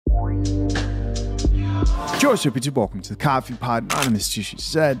Joseph, welcome to the Coffee Pod. My name is Tish.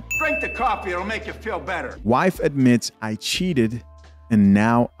 Said, drink the coffee, it'll make you feel better. Wife admits I cheated and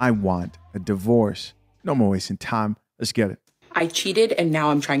now I want a divorce. No more wasting time. Let's get it. I cheated and now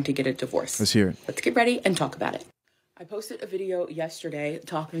I'm trying to get a divorce. Let's hear it. Let's get ready and talk about it. I posted a video yesterday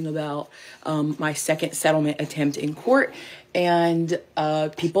talking about my second settlement attempt in court, and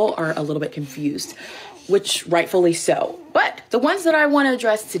people are a little bit confused, which rightfully so. But the ones that I want to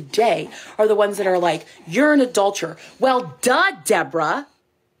address today are the ones that are like, you're an adulterer. Well, duh, Deborah.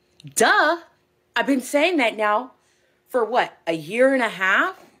 Duh. I've been saying that now for what, a year and a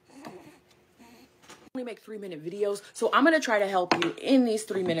half? I only make 3-minute videos, so I'm going to try to help you in these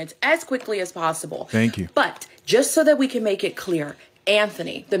 3 minutes as quickly as possible. Thank you. But just so that we can make it clear,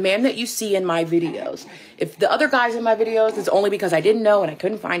 Anthony, the man that you see in my videos, if the other guys in my videos, it's only because I didn't know and I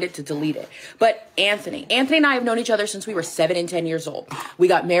couldn't find it to delete it. But Anthony and I have known each other since we were 7 and 10 years old. We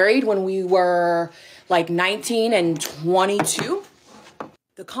got married when we were like 19 and 22.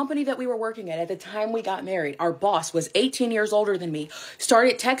 The company that we were working at the time we got married, our boss was 18 years older than me,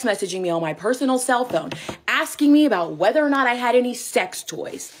 started text messaging me on my personal cell phone, asking me about whether or not I had any sex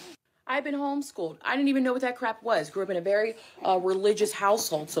toys. I've been homeschooled. I didn't even know what that crap was. Grew up in a very religious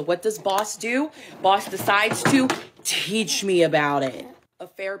household. So what does boss do? Boss decides to teach me about it.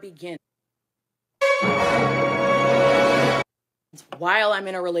 Affair begins while I'm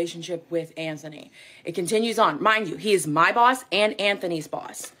in a relationship with Anthony. It continues on. Mind you, he is my boss and Anthony's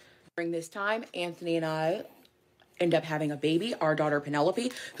boss. During this time, Anthony and I end up having a baby, our daughter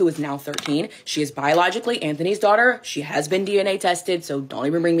Penelope, who is now 13. She is biologically Anthony's daughter. She has been DNA tested, so don't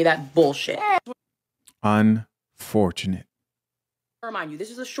even bring me that bullshit. Unfortunate. Remind you,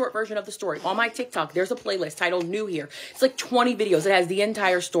 this is a short version of the story. On my TikTok, there's a playlist titled New Here. It's like 20 videos. It has the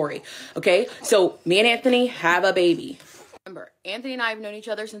entire story. Okay, so me and Anthony have a baby. Remember, Anthony and I have known each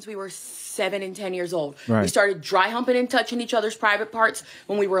other since we were 7 and 10 years old. Right. We started dry humping and touching each other's private parts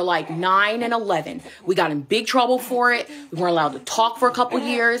when we were like 9 and 11. We got in big trouble for it. We weren't allowed to talk for a couple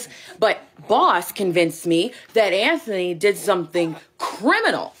years. But boss convinced me that Anthony did something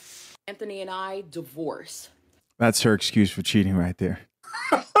criminal. Anthony and I divorced. That's her excuse for cheating right there.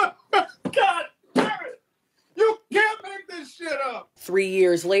 God damn it! You can't make this shit up! 3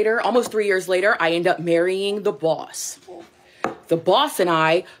 years later, almost 3 years later, I end up marrying the boss. The boss and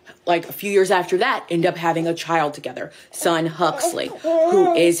I, like a few years after that, end up having a child together, son Huxley,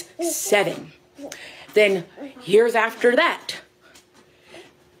 who is 7. Then years after that,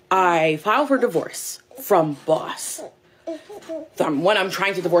 I filed for divorce from boss. The one I'm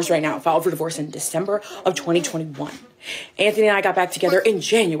trying to divorce right now, filed for divorce in December of 2021. Anthony and I got back together in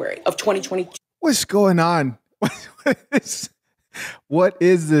January of 2022. What's going on? What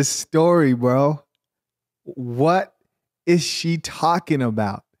is this story, bro? What is she talking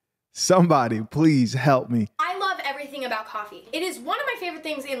about? Somebody, please help me. I love everything about coffee. It is one of my favorite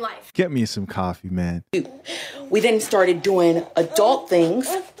things in life. Get me some coffee, man. We then started doing adult things,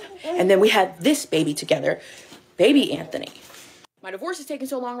 and then we had this baby together, baby Anthony. My divorce is taking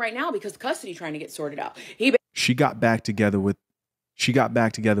so long right now because custody trying to get sorted out. She got back together with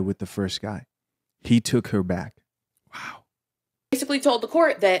the first guy. He took her back. Wow. Basically told the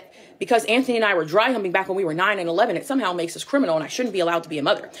court that because Anthony and I were dry humping back when we were 9 and 11, it somehow makes us criminal and I shouldn't be allowed to be a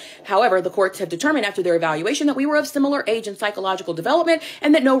mother. However, the courts have determined after their evaluation that we were of similar age and psychological development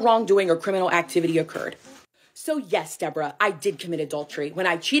and that no wrongdoing or criminal activity occurred. So yes, Deborah, I did commit adultery when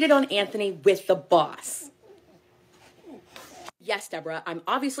I cheated on Anthony with the boss. Yes, Deborah, I'm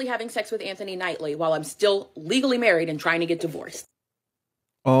obviously having sex with Anthony nightly while I'm still legally married and trying to get divorced.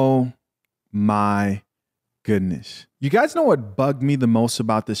 Oh my goodness. You guys know what bugged me the most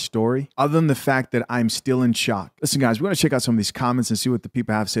about this story? Other than the fact that I'm still in shock. Listen, guys, we're going to check out some of these comments and see what the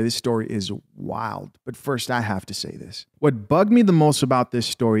people have to say. This story is wild. But first, I have to say this. What bugged me the most about this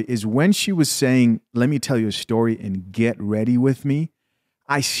story is when she was saying, let me tell you a story and get ready with me.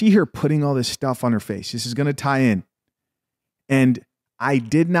 I see her putting all this stuff on her face. This is going to tie in. And I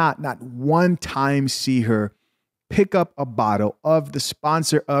did not one time see her pick up a bottle of the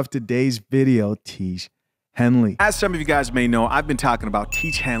sponsor of today's video, Tiege Henley. As some of you guys may know, I've been talking about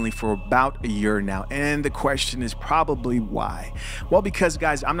Tiege Henley for about a year now. And the question is probably why? Well, because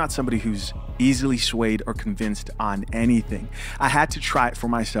guys, I'm not somebody who's easily swayed or convinced on anything. I had to try it for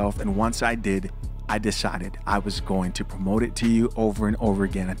myself. And once I did, I decided I was going to promote it to you over and over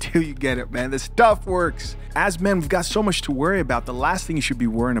again until you get it, man. This stuff works. As men, we've got so much to worry about. The last thing you should be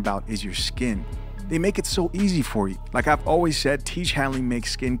worrying about is your skin. They make it so easy for you. Like I've always said, Tiege Henley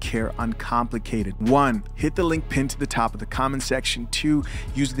makes skincare uncomplicated. 1, hit the link pinned to the top of the comment section. 2,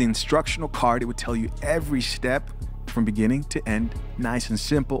 use the instructional card. It would tell you every step from beginning to end, nice and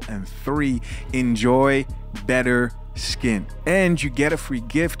simple. And 3, enjoy better skin. And you get a free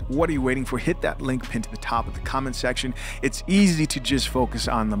gift. What are you waiting for? Hit that link pinned to the top of the comment section. It's easy to just focus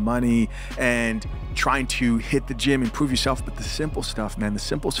on the money and trying to hit the gym, improve yourself, but the simple stuff, man, the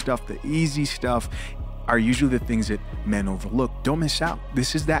simple stuff, the easy stuff are usually the things that men overlook. Don't miss out.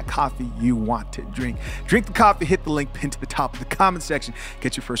 This is that coffee you want to drink. Drink the coffee, hit the link pinned to the top of the comment section.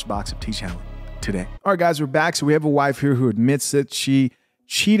 Get your first box of Teach Helen today. All right, guys, we're back. So we have a wife here who admits that she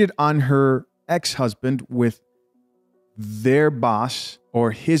cheated on her ex-husband with their boss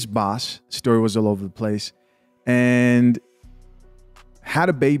or his boss. Story was all over the place, and had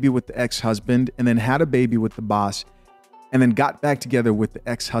a baby with the ex-husband, and then had a baby with the boss, and then got back together with the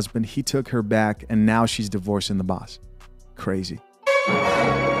ex-husband. He took her back, and now she's divorcing the boss. Crazy.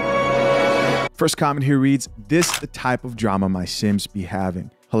 First comment here reads, "This the type of drama my Sims be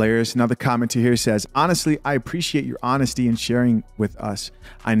having." Hilarious. Another commenter here says, "Honestly, I appreciate your honesty and sharing with us.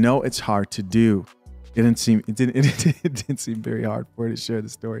 I know it's hard to do." It didn't seem very hard for her to share the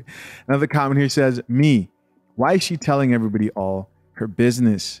story. Another comment here says, "Me, why is she telling everybody all her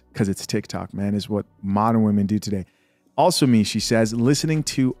business?" Because it's TikTok, man, is what modern women do today. Also me, she says, "Listening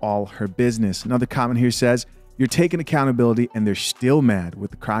to all her business." Another comment here says, "You're taking accountability and they're still mad,"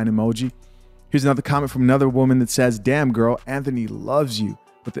 with the crying emoji. Here's another comment from another woman that says, "Damn girl, Anthony loves you,"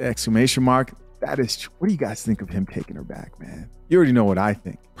 with the exclamation mark. That is, what do you guys think of him taking her back, man? You already know what I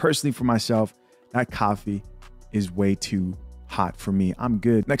think. Personally, for myself, that coffee is way too hot for me. I'm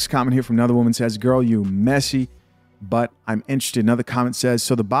good. Next comment here from another woman says, "Girl, you messy, but I'm interested." Another comment says,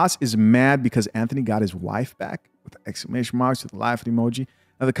 "So the boss is mad because Anthony got his wife back," with the exclamation marks, with the laughing emoji.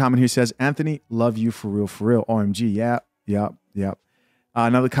 Another comment here says, "Anthony, love you for real, for real. OMG. Yeah, yep.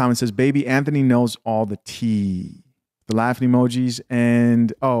 Another comment says, "Baby, Anthony knows all the tea." The laughing emojis,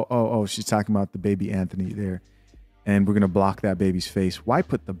 and she's talking about the baby Anthony there. And we're going to block that baby's face. Why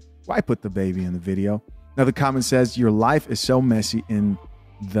put the baby in the video? Another comment says, "Your life is so messy in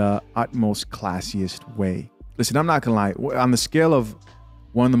the utmost classiest way." Listen, I'm not gonna lie. On the scale of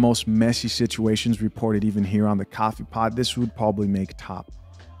one of the most messy situations reported even here on the Coffee Pod, this would probably make top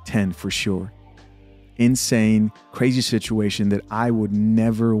 10 for sure. Insane, crazy situation that I would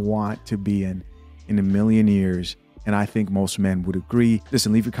never want to be in a million years. And I think most men would agree.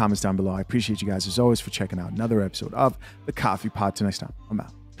 Listen, leave your comments down below. I appreciate you guys as always for checking out another episode of the Coffee Pod. Till next time, I'm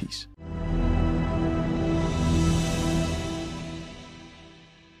out. Peace.